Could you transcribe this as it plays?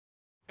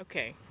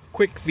Okay,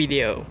 quick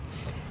video.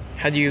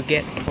 How do you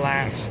get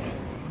glass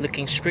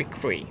looking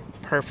streak-free?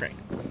 Perfect.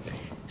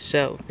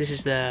 So this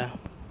is the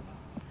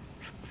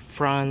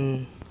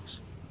front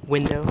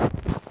window,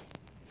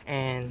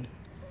 and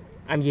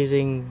I'm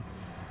using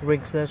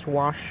rinseless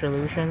wash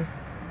solution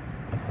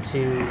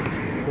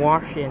to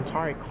wash the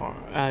entire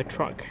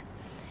truck.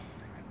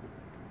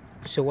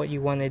 So what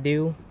you want to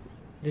do,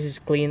 this is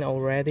clean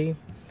already,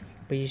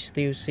 but you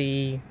still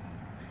see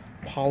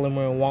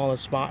polymer water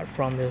spot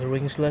from the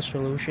rinseless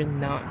solution,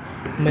 not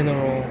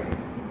mineral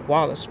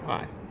water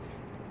spot.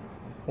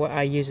 What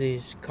I use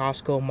is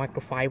Costco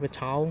microfiber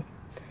towel,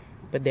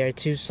 but there are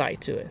two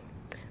sides to it.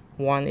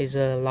 One is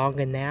a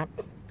longer nap,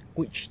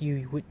 which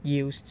you would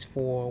use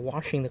for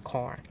washing the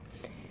car.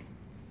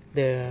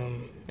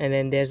 And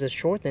then there's a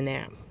shorter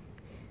nap.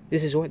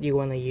 This is what you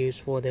want to use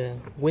for the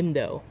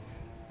window.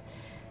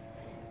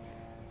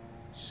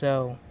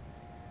 So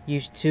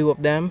use two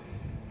of them.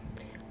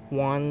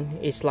 One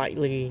is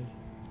slightly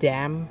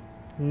damp,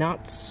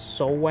 not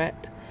so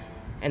wet,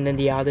 and then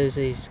the others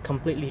is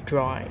completely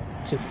dry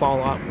to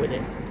follow up with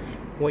it.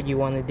 What you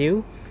want to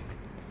do,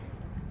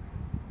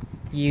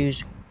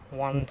 use the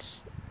one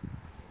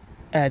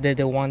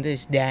that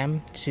is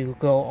damp to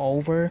go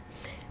over,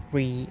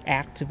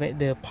 reactivate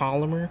the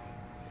polymer,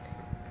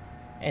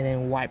 and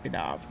then wipe it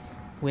off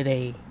with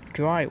a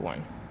dry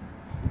one.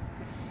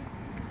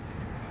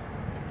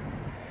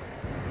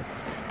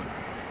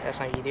 That's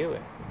how you do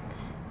it.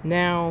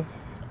 Now,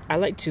 I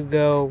like to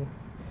go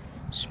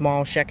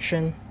small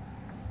section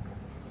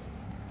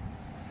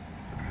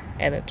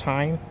at a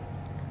time.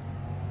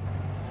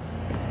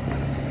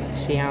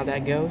 See how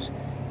that goes?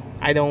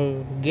 I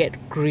don't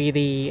get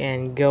greedy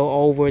and go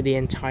over the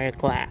entire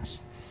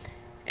glass.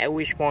 At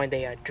which point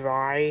they are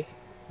dry.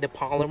 The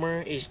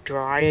polymer is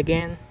dry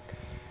again.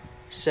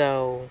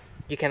 So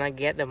you cannot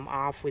get them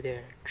off with a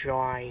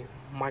dry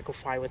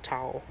microfiber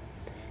towel.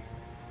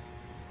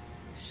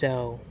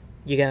 So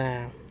you're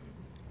gonna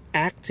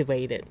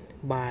activate it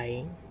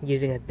by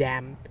using a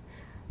damp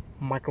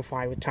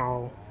microfiber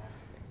towel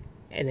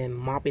and then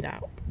mop it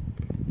out,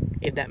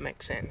 if that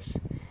makes sense.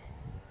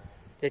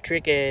 The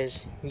trick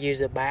is use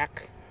the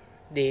back,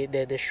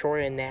 the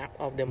shorter nap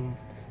of the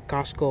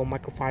Costco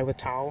microfiber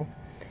towel.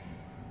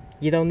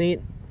 You don't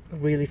need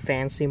really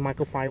fancy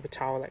microfiber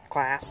towel like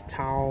glass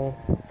towel.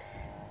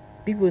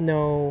 People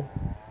know,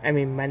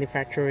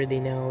 manufacturers, they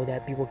know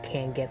that people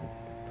can't get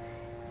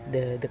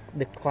the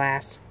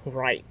glass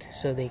right,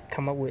 so they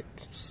come up with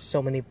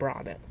so many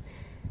products.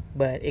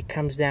 But it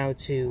comes down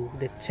to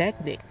the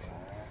technique,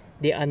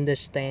 the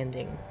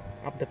understanding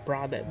of the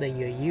product that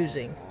you're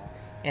using,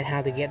 and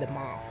how to get them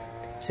off.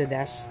 So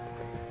that's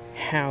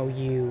how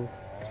you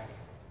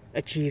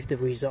achieve the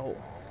result.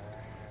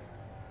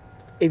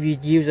 If you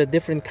use a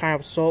different kind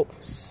of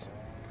soaps,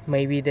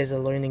 maybe there's a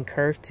learning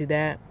curve to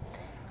that.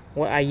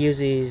 What I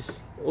use is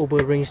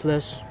Uber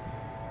rinseless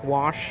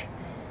wash,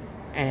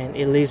 and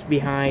it leaves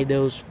behind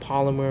those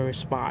polymer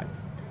spots,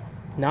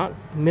 not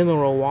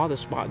mineral water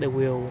spot that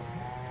will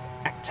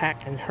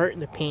attack and hurt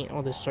the paint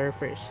or the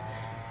surface,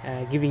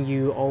 giving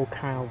you all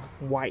kind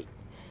of white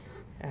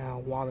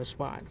water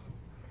spot.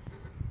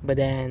 But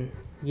then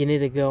you need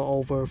to go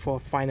over for a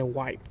final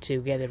wipe to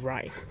get it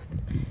right.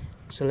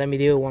 So let me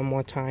do it one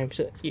more time.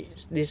 So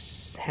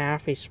this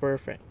half is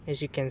perfect,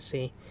 as you can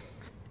see.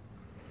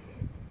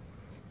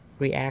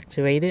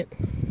 Reactivate it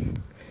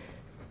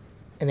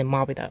and then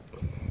mop it up.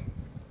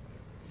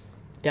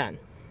 Done.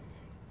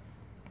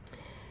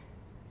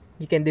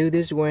 You can do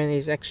this when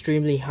it's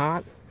extremely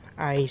hot.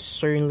 I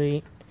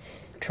certainly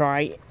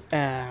try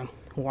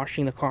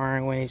washing the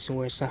car when it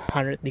was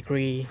 100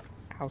 degrees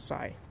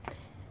outside.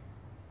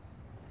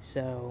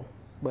 So,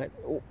 but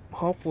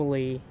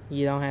hopefully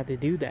you don't have to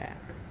do that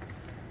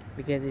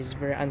because it's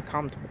very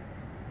uncomfortable.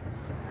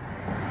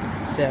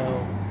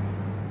 So,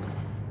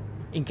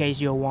 in case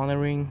you're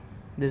wondering,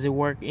 does it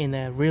work in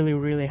a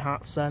really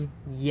hot sun?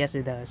 Yes,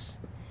 it does.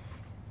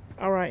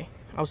 Alright,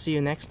 I'll see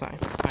you next time.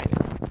 Bye.